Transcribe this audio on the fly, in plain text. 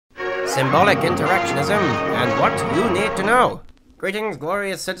Symbolic Interactionism, and what you need to know. Greetings,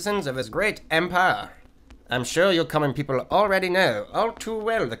 glorious citizens of this great empire. I'm sure you common people already know all too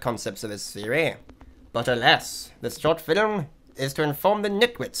well the concepts of this theory. But alas, this short film is to inform the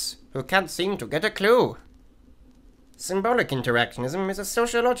nitwits who can't seem to get a clue. Symbolic Interactionism is a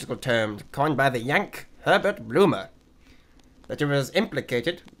sociological term coined by the Yank Herbert Blumer. But it was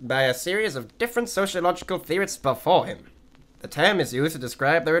implicated by a series of different sociological theorists before him. The term is used to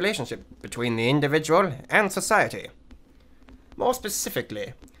describe the relationship between the individual and society. More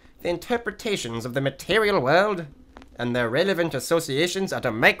specifically, the interpretations of the material world and their relevant associations at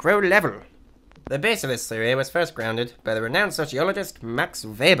a micro level. The base of this theory was first grounded by the renowned sociologist Max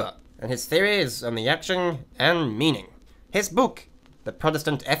Weber and his theories on the action and meaning. His book, The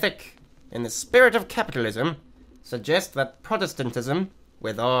Protestant Ethic, in the Spirit of Capitalism, suggests that Protestantism,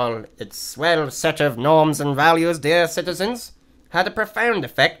 with all its swell set of norms and values, dear citizens, had a profound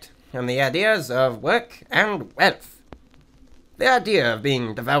effect on the ideas of work and wealth. The idea of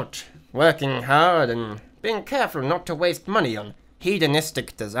being devout, working hard, and being careful not to waste money on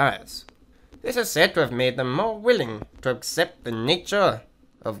hedonistic desires. This is said to have made them more willing to accept the nature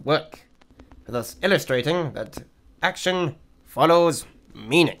of work, thus illustrating that action follows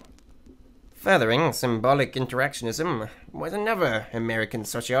meaning. Furthering symbolic interactionism was another American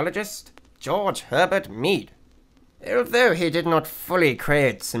sociologist, George Herbert Mead. Although he did not fully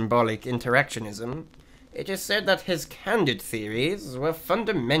create symbolic interactionism, it is said that his candid theories were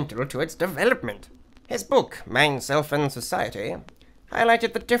fundamental to its development. His book, Mind, Self and Society,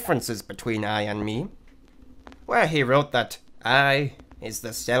 highlighted the differences between I and me, where he wrote that I is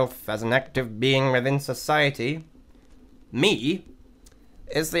the self as an active being within society. Me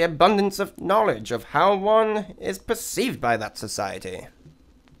is the abundance of knowledge of how one is perceived by that society.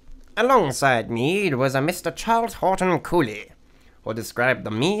 Alongside Mead was a Mr. Charles Horton Cooley, who described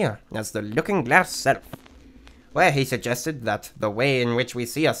the me as the looking-glass self, where he suggested that the way in which we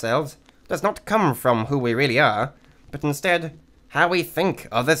see ourselves does not come from who we really are, but instead how we think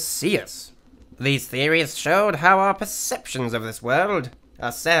others see us. These theories showed how our perceptions of this world,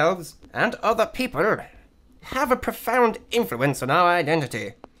 ourselves, and other people have a profound influence on our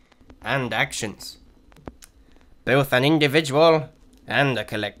identity and actions, both an individual and a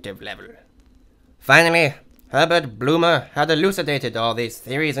collective level. Finally, Herbert Blumer had elucidated all these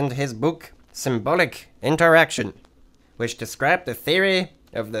theories into his book, Symbolic Interaction, which described the theory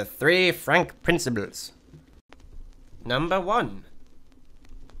of the 3 Frank principles. Number 1.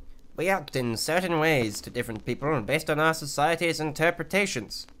 We act in certain ways to different people based on our society's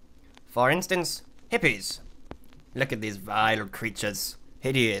interpretations. For instance, hippies. Look at these vile creatures.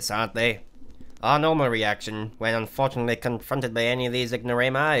 Hideous, aren't they? Our normal reaction, when unfortunately confronted by any of these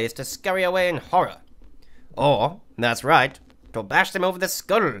ignoramus, is to scurry away in horror. Or, that's right, to bash them over the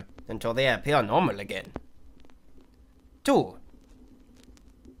skull until they appear normal again. 2.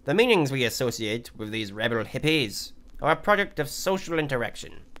 The meanings we associate with these rebel hippies are a product of social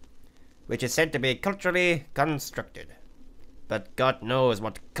interaction, which is said to be culturally constructed. But God knows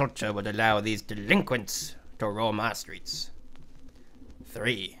what culture would allow these delinquents to roam our streets.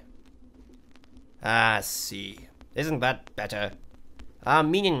 3. See. Isn't that better? Our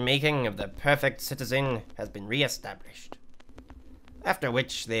meaning-making of the perfect citizen has been re-established, after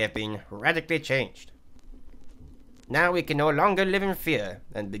which they have been radically changed. Now we can no longer live in fear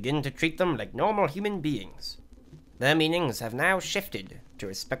and begin to treat them like normal human beings. Their meanings have now shifted to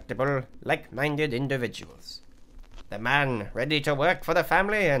respectable, like-minded individuals. The man ready to work for the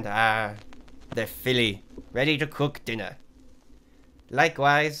family, and the filly ready to cook dinner.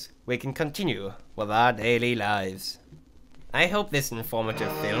 Likewise, we can continue with our daily lives. I hope this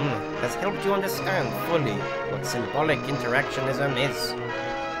informative film has helped you understand fully what symbolic interactionism is.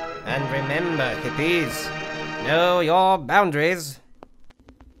 And remember, hippies, know your boundaries.